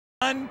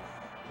n0ne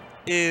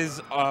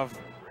is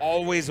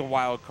always a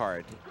wild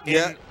card.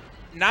 Yeah.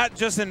 Not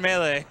just in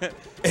Melee.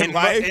 In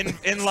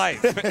life? In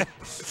life.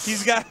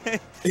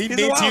 He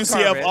needs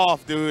UCF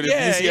off, dude.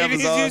 Yeah, UCF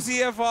he's off.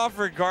 UCF off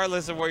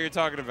regardless of what you're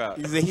talking about.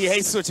 He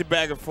hates switching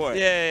back and forth.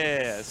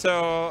 Yeah.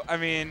 So, I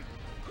mean,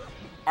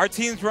 our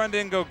team's run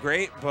didn't go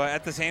great, but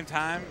at the same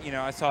time, you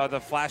know, I saw the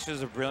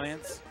flashes of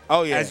brilliance.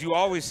 Oh, yeah. As you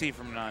always see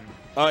from n0ne.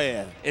 Oh,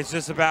 yeah. It's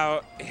just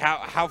about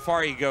how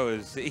far he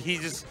goes.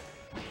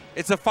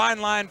 It's a fine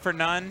line for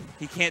n0ne.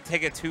 He can't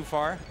take it too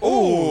far.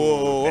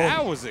 Ooh.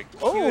 That was a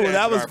cute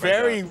that was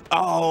very.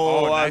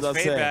 Nice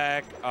fade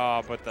back.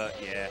 But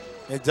yeah.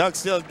 And Duck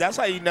still, that's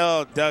how you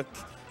know Duck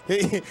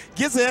he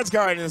gets the edge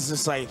guard and it's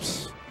just like,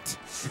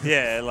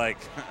 yeah, like.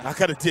 I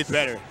could have did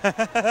better.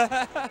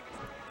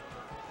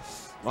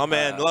 My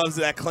man loves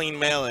that clean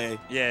melee.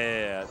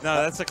 Yeah.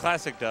 No, that's a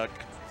classic Duck.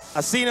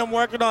 I seen him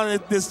working on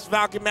this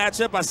Falcon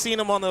matchup. I seen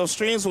him on those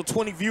streams with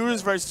 20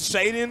 viewers versus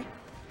Shaden.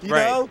 You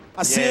know,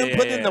 I see him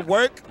putting in the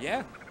work.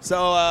 Yeah. So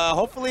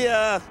hopefully,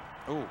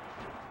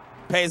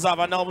 pays off.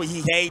 I know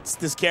he hates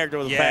this character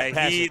with a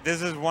passion.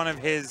 This is one of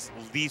his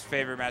least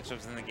favorite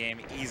matchups in the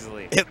game,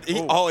 easily. He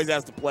always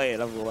has to play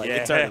it. I'm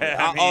like,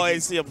 I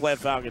always see him play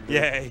Falcon. Dude.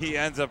 Yeah, he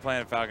ends up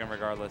playing Falcon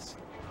regardless.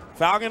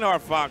 Falcon or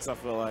Fox, I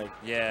feel like.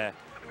 Yeah.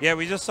 Yeah,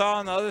 we just saw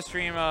on the other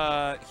stream,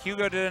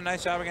 Hugo did a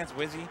nice job against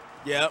Wizzy.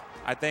 Yep.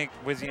 I think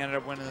Wizzy ended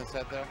up winning the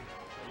set, though.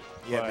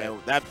 Yeah,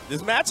 man.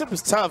 This matchup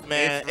is tough,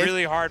 man. It's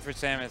really hard for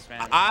Samus,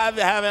 man. I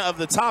haven't, of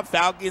the top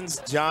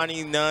Falcons,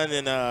 Johnny,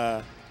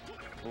 n0ne,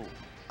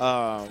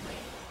 and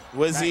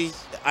Wizzy.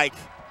 Nice. Like,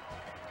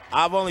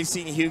 I've only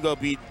seen Hugo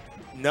beat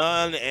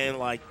n0ne and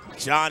like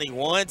Johnny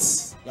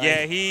once. Like,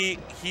 yeah,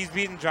 he's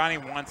beaten Johnny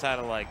once out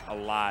of like a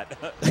lot,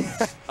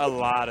 a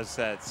lot of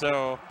sets.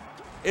 So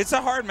it's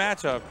a hard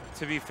matchup,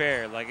 to be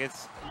fair. Like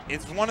it's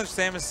one of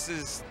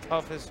Samus's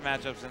toughest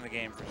matchups in the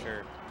game for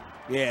sure.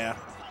 Yeah.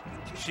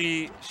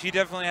 She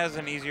definitely has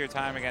an easier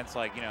time against,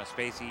 like, you know,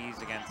 Spaceys,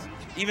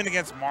 even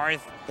against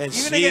Marth, and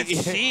even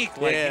against Sheik.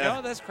 Like, you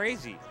know, that's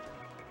crazy.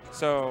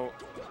 So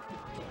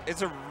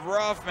it's a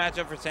rough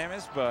matchup for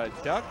Samus, but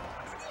Duck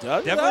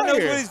definitely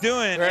knows what he's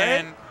doing. Right?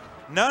 And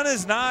n0ne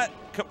is not,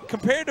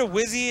 compared to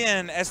Wizzy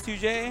and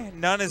S2J,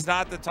 n0ne is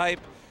not the type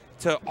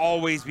to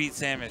always beat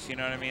Samus. You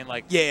know what I mean?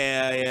 Like,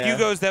 yeah.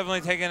 Hugo's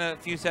definitely taken a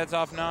few sets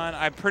off n0ne.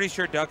 I'm pretty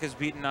sure Duck has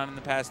beaten n0ne in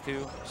the past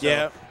too. So,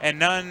 yeah. And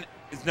n0ne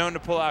is known to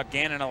pull out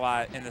Ganon a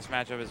lot in this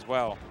matchup as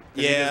well.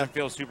 Yeah. He doesn't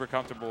feel super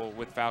comfortable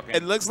with Falcon.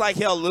 It looks like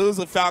he'll lose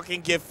with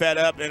Falcon, get fed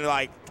up, and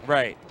like.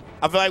 Right.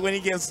 I feel like when he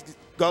goes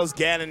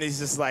Ganon, he's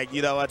just like,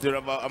 you know what, dude,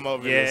 I'm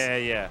over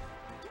this. Yeah.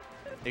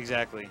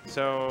 Exactly.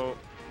 So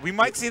we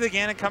might see the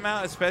Ganon come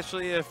out,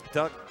 especially if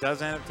Duck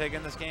does end up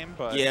taking this game.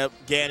 But yeah,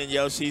 Ganon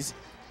Yoshi's.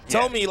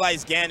 Told me he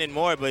likes Ganon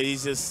more, but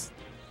he's just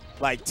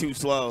like too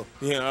slow,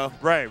 you know?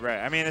 Right.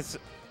 I mean, it's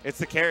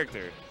the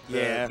character.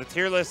 The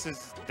tier list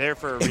is there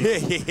for a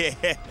reason.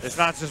 It's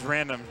not just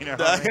random, you know.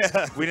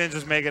 We didn't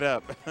just make it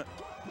up.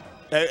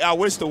 I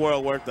wish the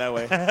world worked that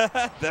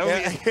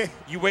way.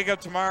 You wake up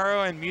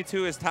tomorrow and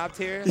Mewtwo is top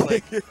tier.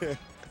 Like,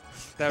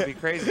 that would be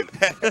crazy.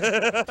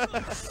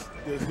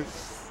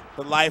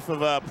 The life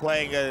of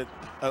playing an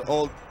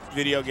old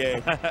video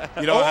game.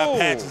 You don't have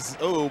patches.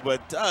 Oh,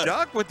 but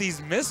Duck with these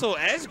missile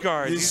edge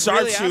guards. He's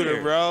sharpshooter,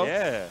 really bro.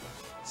 Yeah,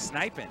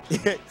 sniping.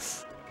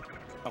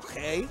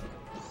 Okay.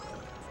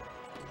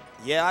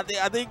 Yeah,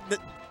 I think that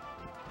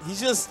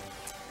he's just,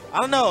 I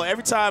don't know.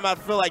 Every time I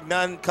feel like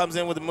n0ne comes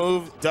in with a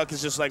move, Duck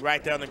is just like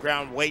right there on the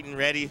ground, waiting,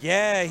 ready.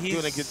 Yeah, he's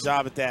doing a good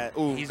job at that.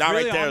 Ooh, he's not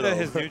really right there onto though.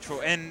 his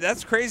neutral, and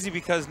that's crazy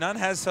because n0ne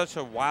has such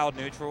a wild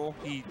neutral.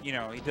 He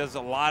does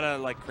a lot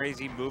of like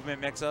crazy movement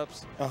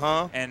mix-ups.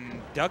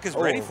 And Duck is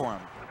ready for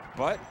him,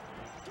 but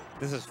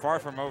this is far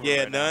from over.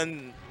 Yeah, right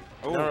n0ne.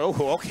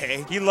 Oh,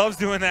 okay. He loves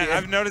doing that. Yeah.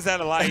 I've noticed that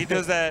a lot. He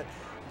does that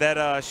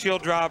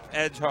shield drop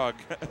edge hug.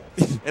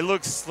 It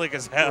looks slick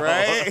as hell.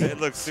 Right? It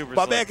looks super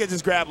My slick. man can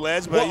just grab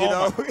ledge, but you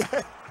know.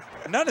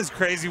 n0ne is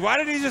crazy. Why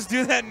did he just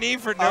do that knee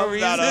for no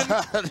reason?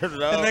 I don't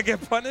know. And then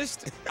get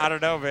punished? I don't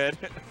know, man.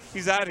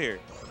 He's out here.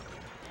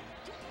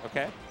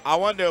 Okay. I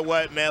wonder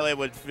what Melee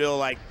would feel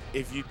like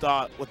if you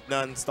thought with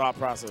n0ne's thought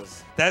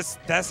process.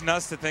 That's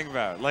nuts to think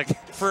about. Like,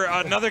 for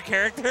another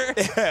character?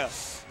 Yeah.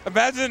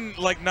 Imagine,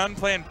 like, n0ne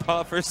playing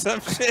Puff or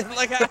some shit.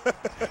 Like,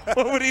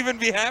 what would even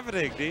be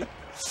happening, dude?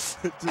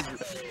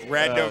 Just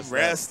random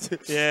rest.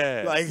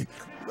 Yeah. Like,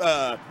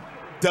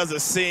 does a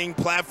sing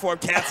platform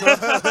cancel?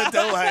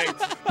 Don't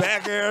like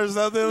back air or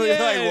something. Yeah,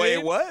 like, wait,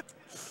 what?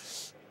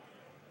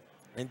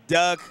 And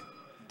Duck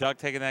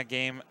taking that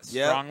game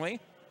strongly.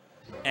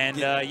 And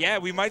yeah,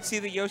 we might see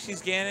the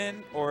Yoshi's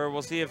Ganon, or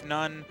we'll see if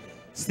n0ne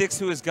sticks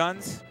to his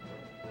guns.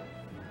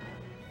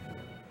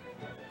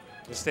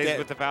 Just stays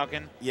with the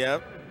Falcon.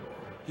 Yep.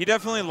 He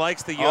definitely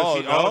likes the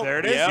Yoshi. Oh, there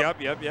it is.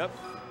 Yep.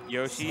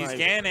 Yoshi's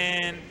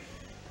Ganon.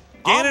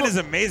 Ganon is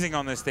amazing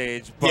on this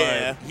stage,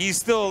 but he's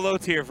still a low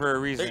tier for a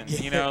reason.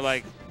 You know,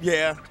 like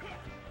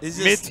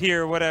mid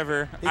tier,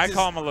 whatever. I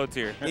call him a low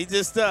tier. He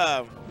just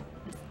I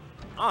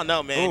don't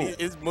know, man.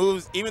 His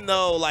moves, even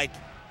though like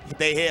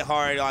they hit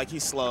hard. Like,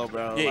 he's slow,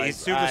 bro. Yeah, like, he's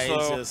super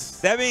slow.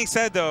 Just... That being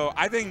said, though,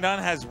 I think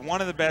n0ne has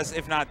one of the best,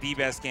 if not the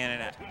best,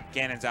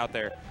 Ganons out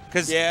there.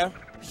 Because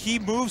he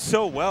moves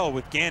so well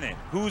with Ganon,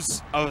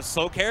 who's a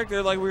slow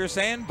character, like we were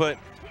saying, but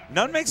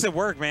n0ne makes it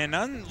work, man.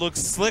 n0ne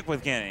looks slick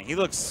with Ganon. He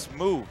looks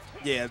smooth.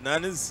 Yeah,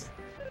 n0ne's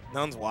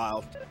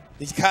wild.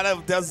 He kind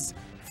of does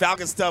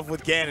Falcon stuff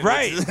with Ganon.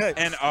 Right.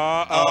 And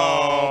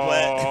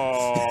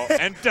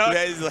and Duck.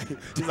 Yeah, he's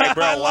like,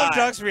 bro, I love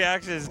Duck's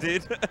reactions,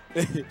 dude.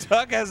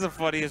 Duck has the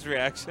funniest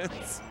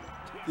reactions.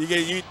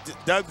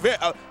 Duck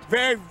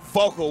very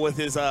vocal with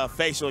his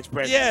facial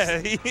expressions.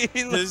 Yeah,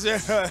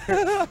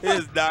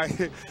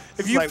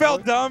 if you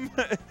felt dumb,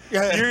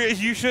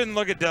 you shouldn't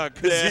look at Duck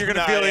because you're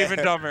gonna feel even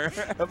dumber.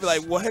 I'll be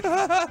like, what?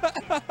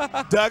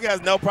 Duck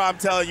has no problem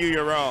telling you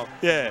you're wrong.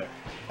 Yeah,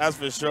 that's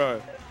for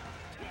sure.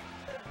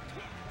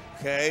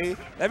 Okay.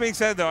 That being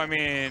said, though, I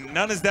mean,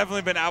 n0ne has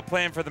definitely been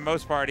outplaying for the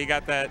most part. He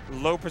got that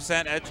low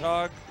percent edge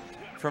hog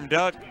from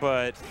Duck,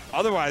 but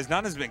otherwise,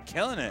 n0ne has been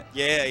killing it.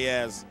 Yeah, he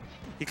has.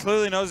 He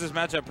clearly knows his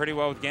matchup pretty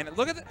well with Ganon.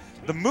 Look at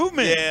the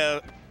movement.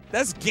 Yeah.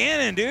 That's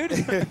Ganon,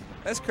 dude.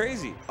 That's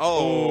crazy.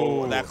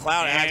 Oh, that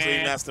cloud actually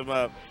messed him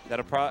up.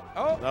 That'll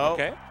oh, nope.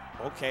 Okay.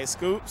 Okay,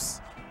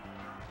 scoops.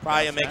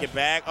 Probably gonna make it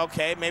back.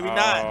 Okay, maybe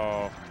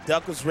not.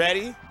 Duck was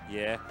ready.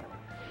 Yeah.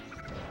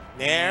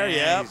 There,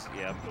 yep.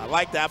 I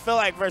like that. I feel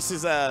like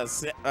versus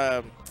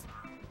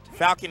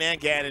Falcon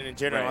and Ganon in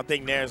general, I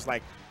think Nair's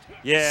like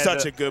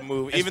such a good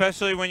move.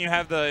 Especially when you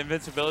have the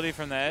invincibility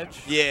from the edge.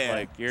 Yeah.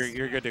 Like,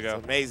 you're good to go.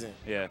 It's amazing.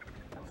 Yeah.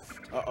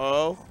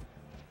 Uh-oh.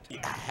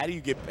 How do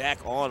you get back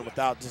on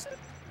without just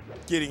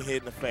getting hit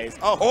in the face?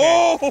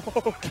 Oh,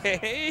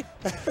 okay.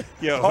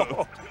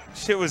 Yo,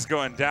 shit was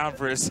going down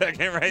for a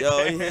second right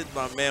there. He hit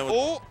my man with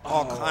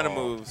all kind of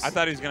moves. I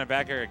thought he was going to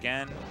back her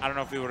again. I don't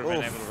know if he would have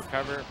been able to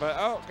recover, but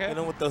okay. And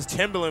then with those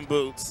Timberland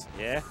boots.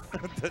 Yeah.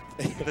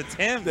 the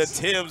Tims. The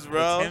Tims,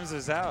 bro. The Tims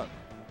is out.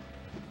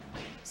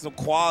 Some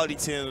quality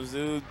Tims,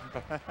 dude.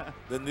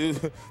 the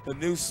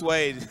new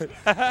suede.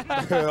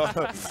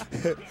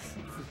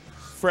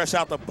 Fresh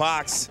out the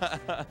box.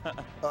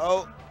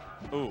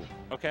 Ooh,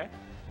 okay.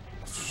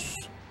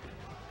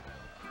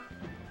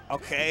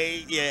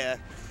 Okay, yeah.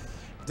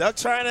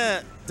 Duck's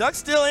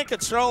still in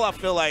control, I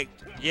feel like.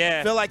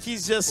 Yeah. I feel like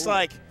he's just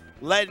like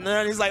letting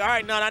n0ne. He's like, all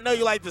right, n0ne, I know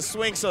you like to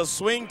swing, so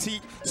swing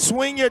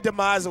your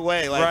demise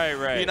away. Like,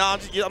 right. You know,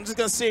 I'm just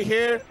gonna sit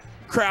here,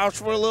 crouch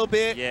for a little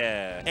bit.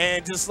 Yeah.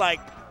 And just like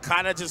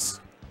kind of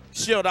just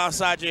shield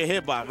outside your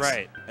hitbox.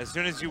 Right. As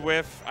soon as you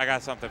whiff, I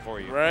got something for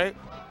you. Right?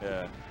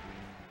 Yeah.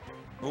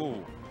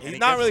 Ooh. He's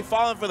not really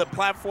falling for the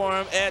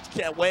platform edge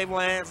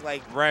wavelands.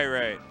 Like.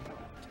 Right.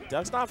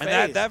 Duck's not phased.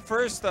 And that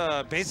first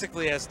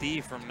basically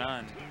SD from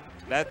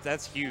n0ne,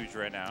 that's huge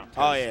right now.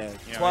 Oh yeah,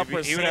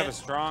 12%. He would have a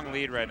strong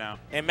lead right now.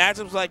 And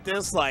matchups like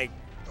this, like,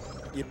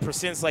 it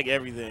percents like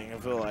everything. I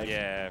feel like.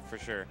 Yeah, for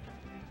sure.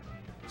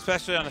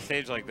 Especially on a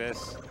stage like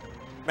this.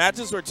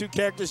 Matches where two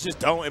characters just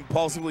don't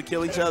impulsively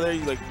kill each other,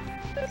 you like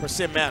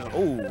percent matter.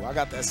 Ooh, I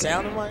got that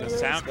sound in my ear. The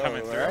sound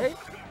coming through. Right?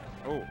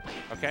 Ooh,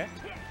 okay.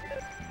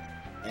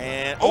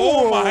 And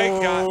oh my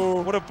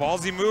God, what a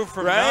ballsy move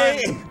from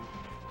n0ne.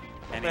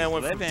 And man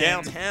went from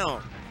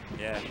downtown.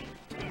 Yeah.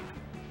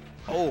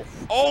 Oh.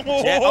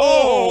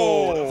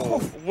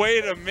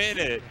 Wait a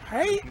minute.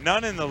 Hey.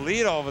 n0ne in the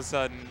lead all of a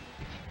sudden.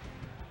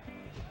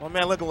 My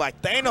man looking like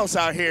Thanos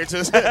out here.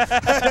 Just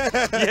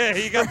yeah,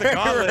 he got the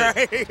gauntlet.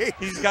 Right.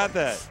 He's got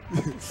that.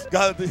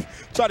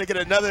 Trying to get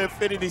another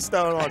Infinity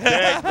Stone on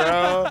deck,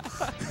 bro.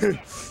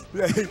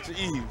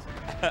 Jeez.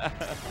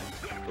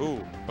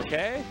 Ooh,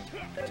 okay.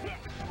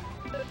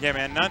 Yeah,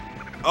 man, n0ne.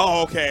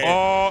 Oh, okay.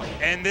 Oh,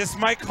 and this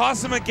might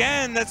cost him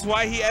again. That's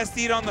why he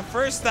SD'd on the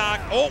first stock.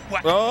 Oh,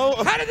 what?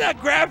 Oh. How did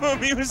that grab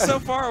him? He was so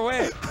far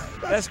away.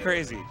 That's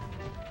crazy.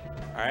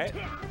 All right.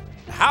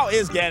 How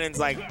is Ganon's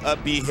like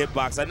upbeat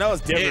hitbox? I know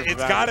it's different. It's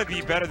got to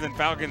be better than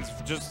Falcon's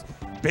just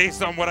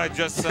based on what I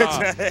just saw.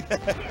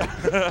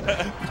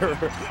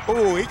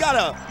 Ooh, he got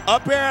a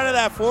up air out of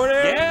that forward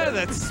air. Yeah,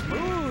 that's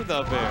smooth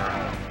up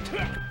air.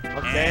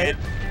 Okay. And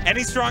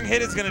any strong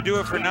hit is going to do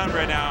it for n0ne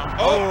right now.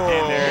 Oh,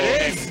 and there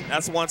it is.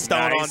 That's one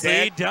stone on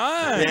deck.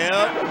 Done. Yep.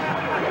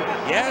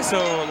 Yeah,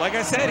 so like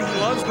I said, he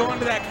loves going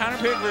to that counter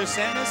pick versus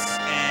Samus,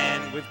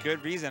 and with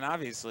good reason,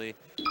 obviously.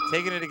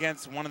 Taking it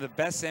against one of the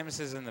best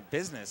Samuses in the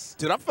business.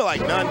 Dude, I feel like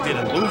n0ne did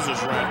a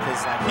loser's run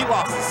because like, he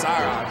lost to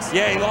Cyrox.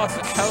 Yeah, he lost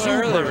it hella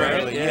early,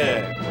 right? Early,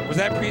 yeah. Was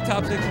that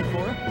pre-top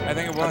 64? I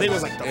think it was. I think it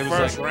was like the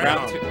first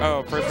round.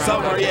 First round.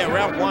 Somewhere, yeah,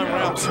 round 1,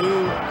 round 2.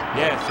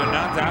 Yeah, so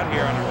n0ne's out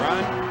here on a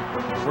run.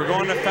 We're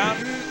going to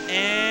Fountain,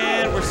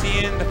 and we're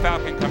seeing the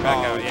Falcon come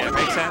back out. Yeah,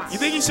 makes sense. You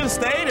think he should have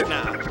stayed or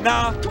not?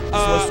 No.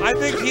 I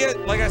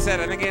think like I said,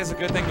 I think he has a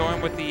good thing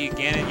going with the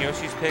Ganon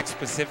Yoshi's pick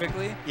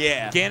specifically.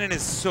 Yeah. Ganon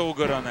is so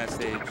good on that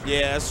stage.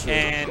 Yeah, that's true.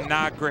 And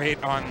not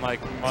great on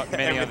like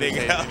many other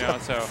stages, you know.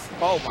 So.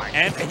 Oh my.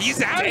 And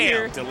he's out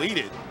here.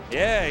 Deleted.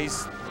 Yeah,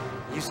 he's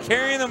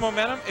carrying the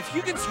momentum. If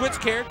you can switch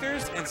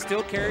characters and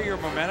still carry your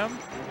momentum,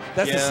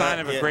 that's a sign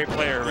of a great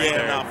player right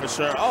there. Yeah, no, for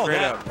sure. Oh,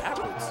 straight up.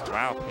 Backwards.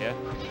 Wow. Yeah.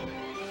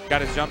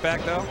 Got his jump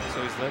back though,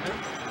 so he's living.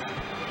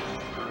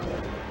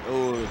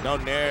 Ooh, no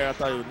nair. I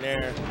thought he was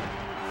nair.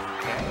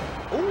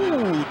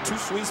 Ooh, 2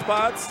 sweet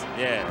spots.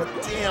 Yeah. But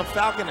damn,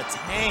 Falcon a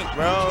tank,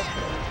 bro.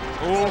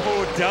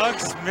 Ooh,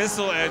 Duck's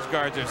missile edge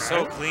guards are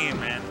so clean,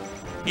 man.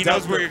 He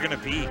knows where you're going to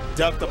be.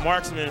 Duck the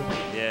marksman.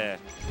 Yeah.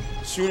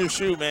 Shoot or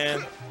shoot,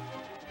 man.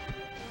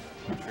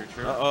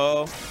 True.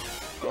 Uh-oh.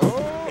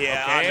 Oh,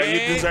 yeah, okay. I know you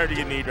deserve to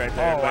get kneed right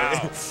there. Oh,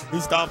 wow. He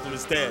stopped him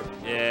instead.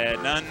 Yeah,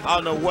 n0ne. I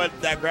don't know what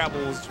that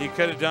grapple was. He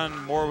could have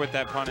done more with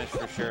that punish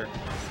for sure.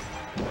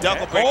 Duck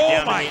will break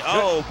down to me.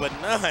 Oh, but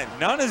n0ne.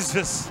 n0ne is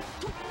just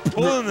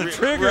pulling the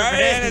trigger, right?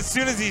 man, as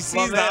soon as he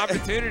sees the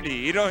opportunity.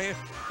 You know,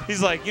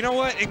 he's like, you know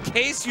what? In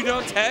case you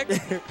don't tech,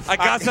 I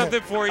got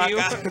something for you.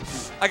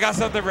 I got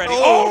something ready.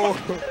 Oh!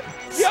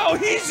 Yo,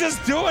 he's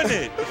just doing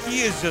it.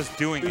 He is just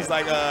doing it. He's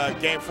like,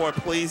 game 4,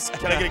 please.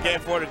 Can I get a game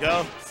 4 to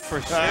go?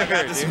 For sure, I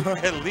got this dude. one.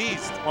 At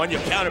least. On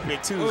your counter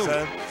pick, too, Ooh.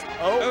 son.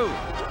 Oh.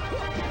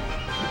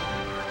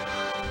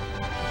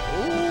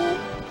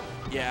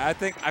 Ooh. Yeah,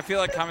 I feel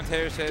like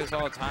commentators say this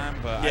all the time,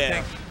 but I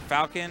think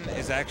Falcon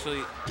is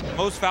actually,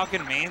 most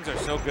Falcon mains are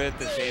so good at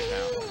this stage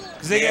now.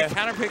 Because they get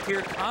counterpicked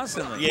here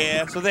constantly.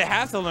 Yeah. So they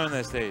have to learn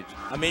this stage.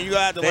 I mean, you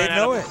got to learn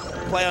how to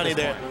play on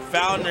either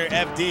Falcon or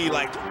FD,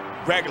 like,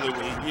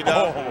 regularly, you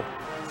know? Oh.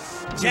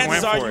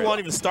 Chances are you won't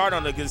even start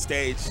on a good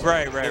stage.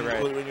 Right.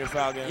 When you're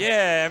Falcon.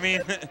 Yeah, I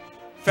mean,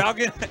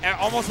 Falcon,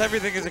 almost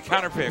everything is a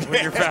counterpick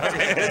when you're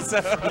Falcon. So.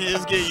 You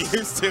just get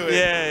used to it.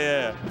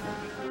 Yeah.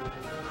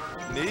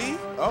 Knee?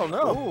 Oh,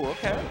 no. Ooh,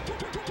 okay.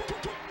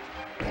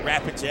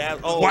 Rapid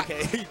jab. Oh,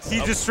 okay. He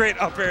just straight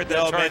up aired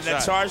that charge shot.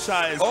 That charge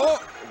shot is... Oh,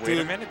 wait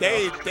a minute.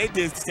 They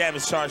did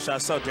Samus charge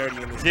shot so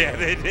dirty in this game. Yeah,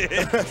 they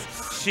did.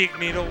 Sheik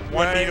needle,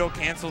 one needle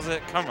cancels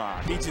it. Come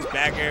on. Beats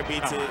back air,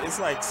 beats it. It's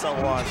like so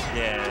washed.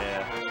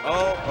 Yeah.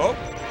 Oh.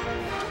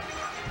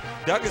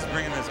 Duck is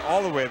bringing this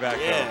all the way back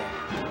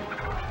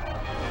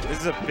though. This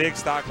is a big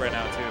stock right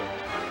now,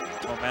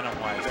 too.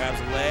 Momentum-wise. Grabs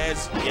the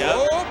ledge.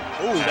 Yep. Oh,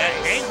 ooh, that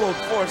angled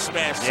force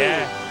smash, too.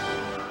 Yeah.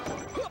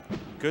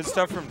 Good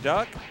stuff from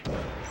Duck.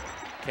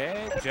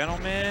 Okay,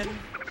 gentlemen.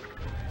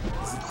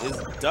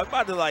 Is Duck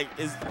about to, like,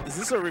 is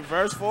this a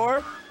reverse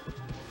 4?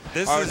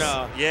 This or is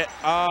no. Yeah.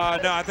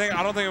 No, I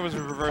don't think it was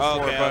a reverse 4,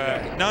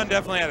 but n0ne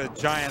definitely had a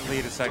giant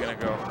lead a second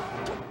ago.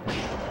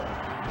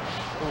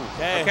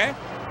 Okay.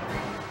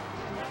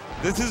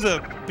 This is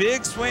a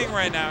big swing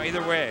right now,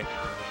 either way.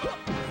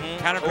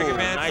 Counter pick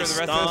advantage for the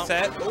rest of the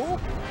set. Ooh.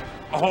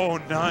 Oh,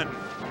 n0ne.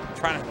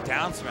 Trying to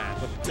down smash.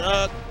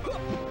 Duck.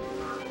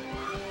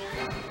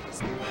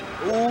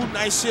 Ooh,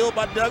 nice shield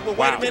by Duck, but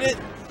wait a minute.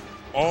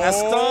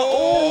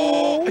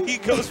 Oh, he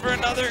goes for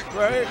another.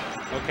 Right.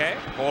 Okay,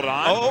 hold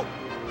on. Oh.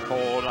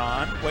 Hold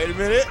on. Wait a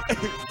minute.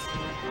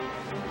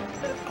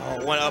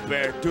 Oh, one up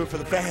air. Do it for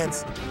the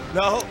fans.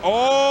 No.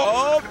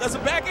 Oh, that's a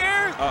back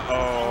air.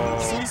 Uh-oh.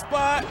 Sweet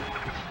spot.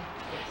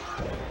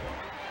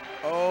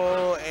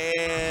 Oh,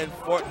 and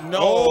no.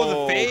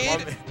 Oh, the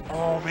fade.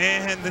 Oh,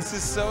 man, this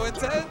is so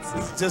intense.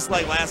 It's just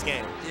like last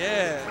game.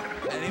 Yeah,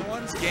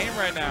 anyone's game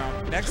right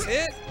now. Next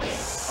hit.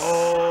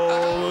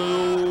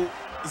 Oh,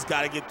 he's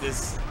got to get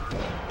this.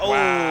 Oh,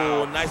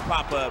 wow. Nice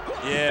pop-up.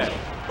 Yeah.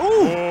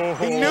 Ooh,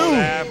 he knew.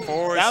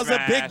 That was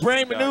a big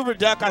brain maneuver,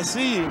 Duck. I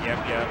see you.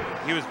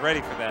 Yep. He was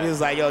ready for that. He was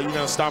like, yo, you're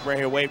going to stomp right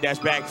here, wave dash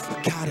back.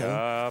 Got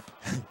him.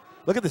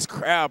 Look at this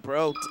crowd,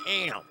 bro.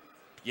 Damn.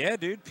 Yeah,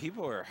 dude,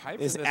 people are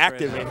hyped. It's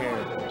active in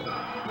here.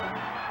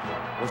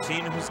 We're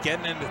seeing who's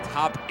getting into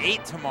top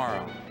 8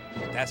 tomorrow.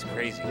 That's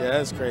crazy. Yeah,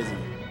 that's crazy.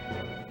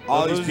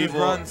 All these people.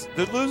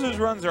 The losers'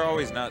 runs are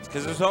always nuts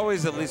because there's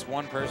always at least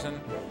one person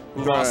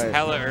who lost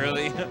hella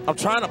early. I'm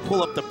trying to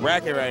pull up the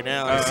bracket right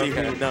now and see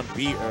who n0ne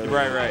beat early.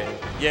 Right.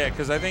 Yeah,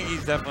 because I think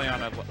he's definitely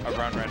on a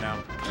run right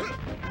now.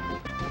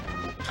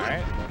 All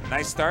right,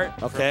 nice start.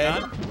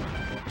 Okay.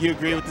 You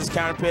agree with this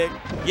counter pick?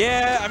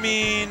 Yeah, I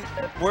mean,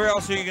 where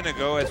else are you gonna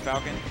go as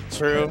Falcon?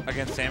 True.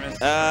 Against Samus?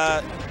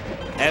 I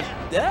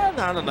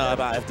don't know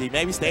about FD.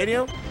 Maybe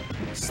Stadium?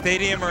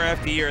 Stadium or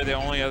FD are the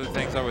only other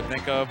things I would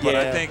think of. But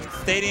I think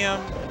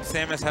Stadium,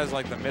 Samus has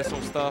like the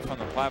missile stuff on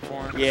the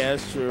platform. Yeah,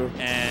 that's true.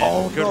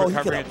 And good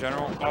recovery in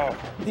general. Oh,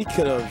 he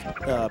could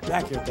have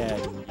back aired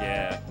that.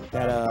 Yeah.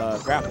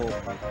 That grapple.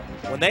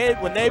 When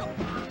they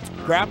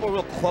grapple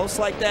real close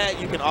like that,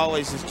 you can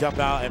always just jump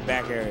out and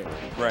back air it.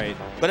 Right.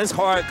 But it's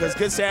hard because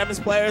good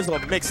Samus players will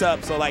mix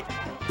up. So like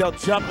they'll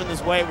jump in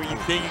this way where you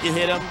think you can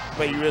hit them,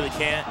 but you really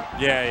can't.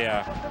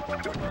 Yeah.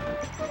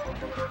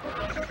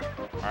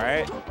 All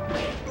right.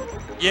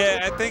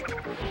 Yeah, I think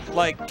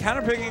like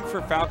counterpicking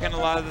for Falcon a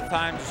lot of the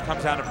time just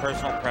comes down to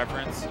personal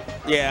preference.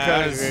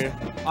 Yeah, because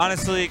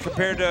honestly,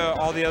 compared to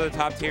all the other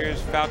top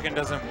tiers, Falcon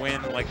doesn't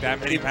win like that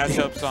many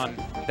matchups on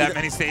that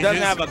many stages.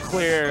 Doesn't have a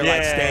clear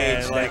like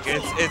stage. Like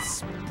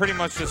it's pretty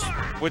much just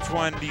which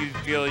one do you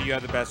feel you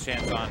have the best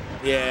chance on.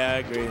 Yeah, I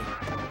agree.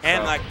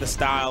 And like the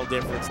style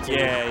difference too.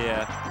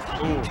 Yeah.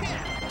 Ooh,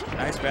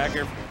 nice back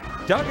air.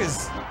 Duck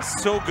is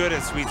so good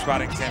at sweet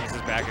spotting Samus'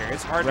 back air.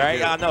 It's hard to do.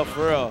 Right? I know,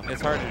 for real.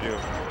 It's hard to do.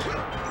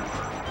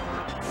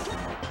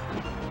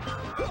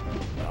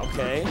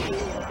 Okay.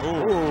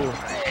 Ooh.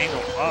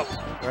 Angle up.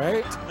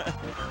 Right?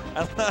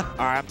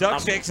 Alright,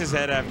 Duck shakes his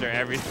head after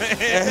everything.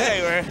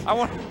 Hey, I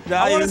want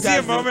to see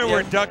a moment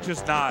where Duck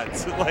just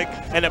nods, like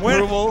an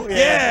approval.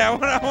 Yeah,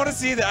 I want to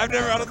see that. I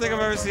don't think I've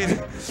ever seen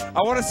it.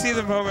 I want to see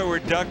the moment where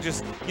Duck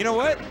just, you know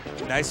what?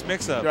 Nice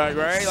mix-up. Right,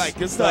 like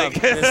good stuff.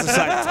 Like,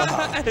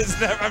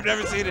 I've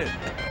never seen it.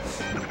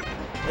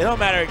 It don't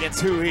matter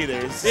against who either.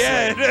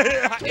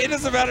 It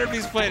doesn't matter if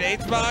he's playing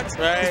H-Box,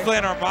 right. He's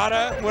playing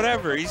Armada,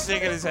 whatever. He's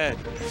shaking his head.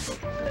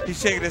 He's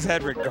shaking his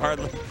head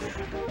regardless.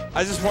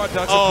 I just want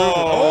Duck's approval.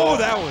 Oh,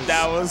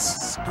 that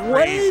was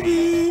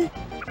crazy.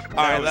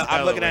 All right,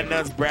 I'm looking at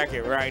n0ne's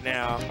bracket right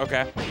now.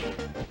 Okay.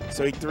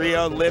 So he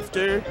 3-0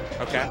 Lifter.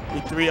 Okay. He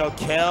 3-0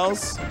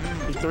 Kels.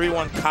 He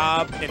 3-1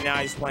 Cobb, and now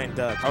he's playing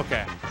Duck.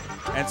 Okay.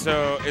 And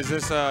so is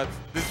this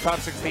is top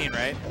 16,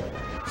 right?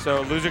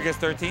 So loser gets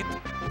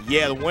 13th?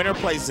 Yeah, the winner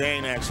plays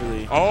Zane,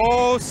 actually.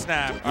 Oh,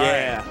 snap.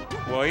 Yeah. All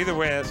right. Well, either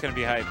way, that's going to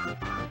be hype.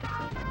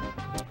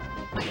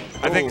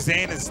 I think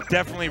Zane is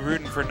definitely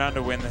rooting for n0ne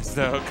to win this,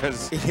 though,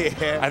 because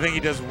I think he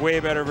does way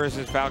better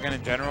versus Falcon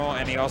in general,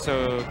 and he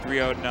also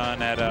 3-0'd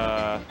n0ne at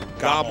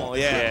Gommel,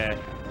 yeah.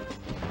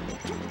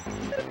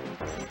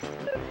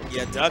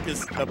 Yeah, Duck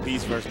is a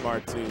beast versus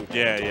Mark, too.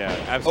 Yeah,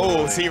 absolutely.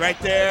 Oh, see right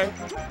there?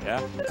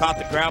 Yeah. Caught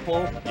the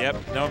grapple. Yep,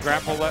 no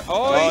grapple left.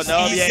 Oh,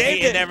 no, he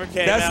saved it. Never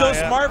came That's out,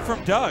 so smart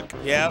from Duck.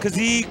 Yeah. Because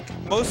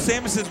most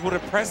Samuses would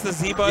have pressed the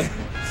Z button,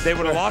 they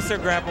would have lost their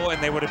grapple, and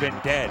they would have been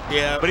dead.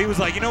 Yeah. But he was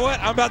like, you know what?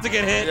 I'm about to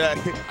get hit.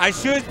 Yeah. I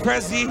should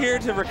press Z here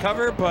to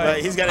recover, but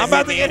he's gonna I'm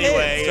about to get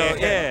anyway. hit. So,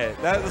 yeah,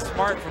 that was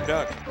smart from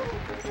Duck.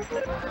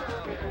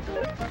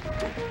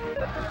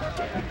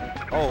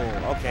 Oh,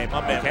 okay, my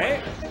bad.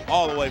 Okay.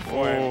 All the way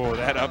for him. Oh,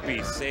 that up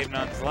B saved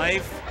n0ne's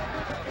life.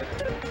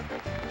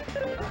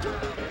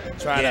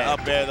 Trying to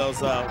up air those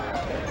down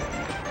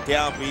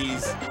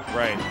Bs.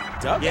 Right.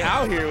 Duck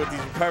out here with these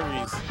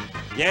recoveries.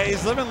 Yeah,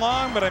 he's living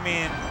long, but I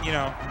mean, you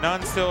know,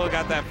 n0ne still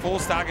got that full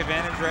stock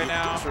advantage right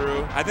now.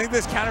 True. I think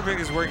this counter pick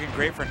is working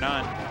great for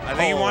n0ne. I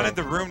think he wanted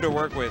the room to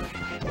work with.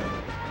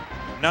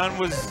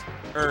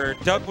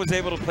 Duck was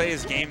able to play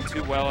his game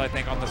too well, I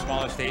think, on the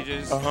smaller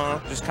stages.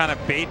 Just kind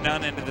of bait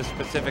n0ne into the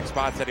specific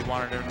spots that he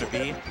wanted him to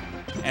be.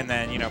 And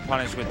then, you know,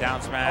 punish with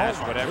down smash,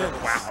 whatever.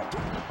 Goodness. Wow.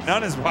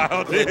 n0ne is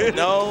wild, dude.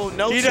 No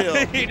chill.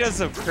 He does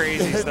some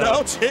crazy stuff.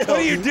 No chill. What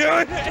are you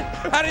doing?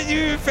 How did you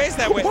even face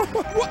that way?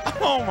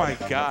 Oh, my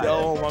God.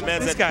 Yo, my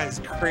man. This guy's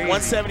crazy.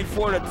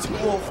 174 to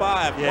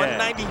 205. Yeah.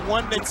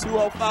 191 to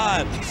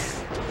 205.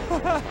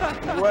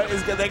 What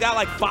is good? They got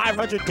like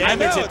 500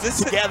 damage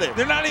together.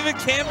 They're not even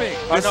camping.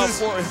 This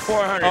is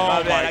 400. Oh,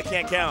 my bad. I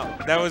can't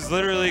count. That was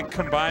literally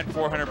combined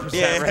 400%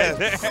 right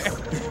there.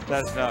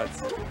 That's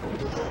nuts.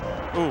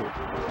 Ooh.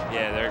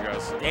 Yeah, there it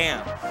goes.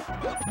 Damn.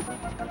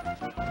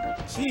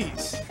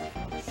 Jeez.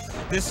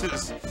 This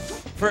is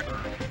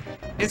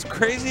it's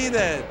crazy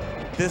that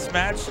this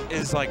match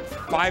is like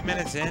 5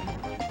 minutes in.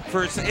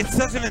 It's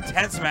such an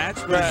intense match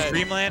for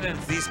Dreamland, and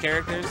it's these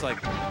characters,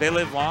 like, they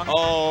live long.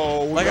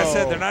 Oh, like I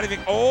said, they're not even.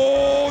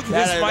 Oh,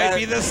 this might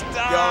be the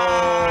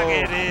stock.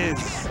 It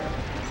is.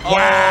 Wow.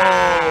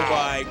 Oh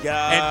my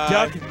God. And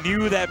Duck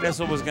knew that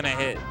missile was gonna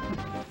hit.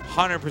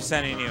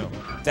 100% he knew.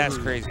 That's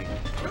crazy.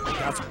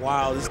 That's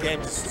wild. This game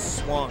just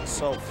swung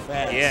so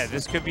fast. Yeah,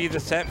 this could be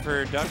the set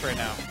for Duck right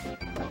now.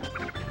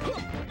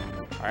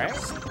 All right.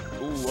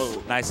 Ooh,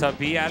 whoa. Nice up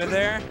B out of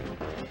there.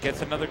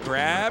 Gets another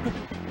grab.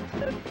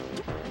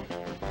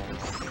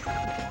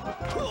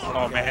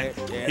 Oh, man.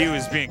 Yeah. He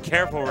was being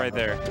careful right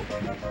there.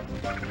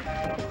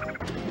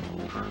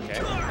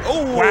 Okay.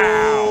 Oh,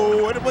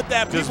 wow. What with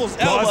that people's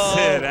elbow? Just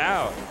busted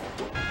out.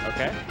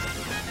 Okay.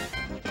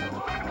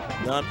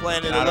 n0ne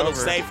playing it a little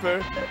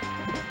safer.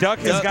 Duck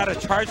has got a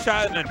charge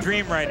shot and a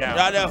dream right now.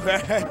 I know.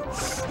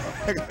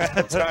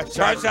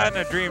 Charge shot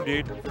and a dream,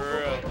 dude. For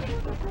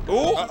real.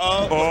 Ooh.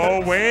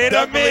 Oh, wait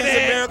a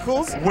minute.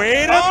 Miracles.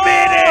 Wait a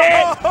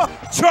minute.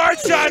 Charge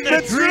shot and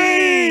a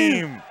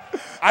dream.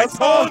 I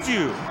told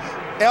you.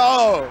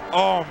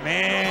 Oh,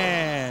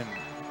 man.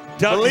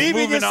 Duck Believe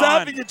in yourself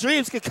on. and your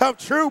dreams can come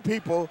true,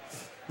 people.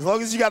 As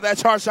long as you got that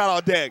charge shot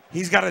on deck.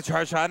 He's got a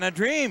charge shot and a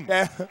dream.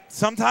 Yeah.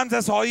 Sometimes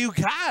that's all you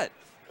got.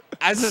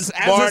 As a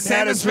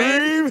Samus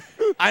dream.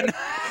 I know.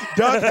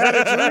 Duck had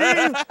a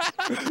dream.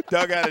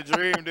 Duck had a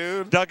dream,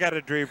 dude. Duck had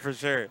a dream for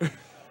sure.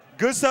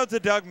 Good stuff to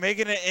Duck,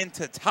 making it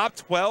into top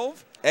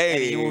 12. Hey.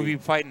 And he will be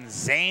fighting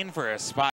Zane for a spot.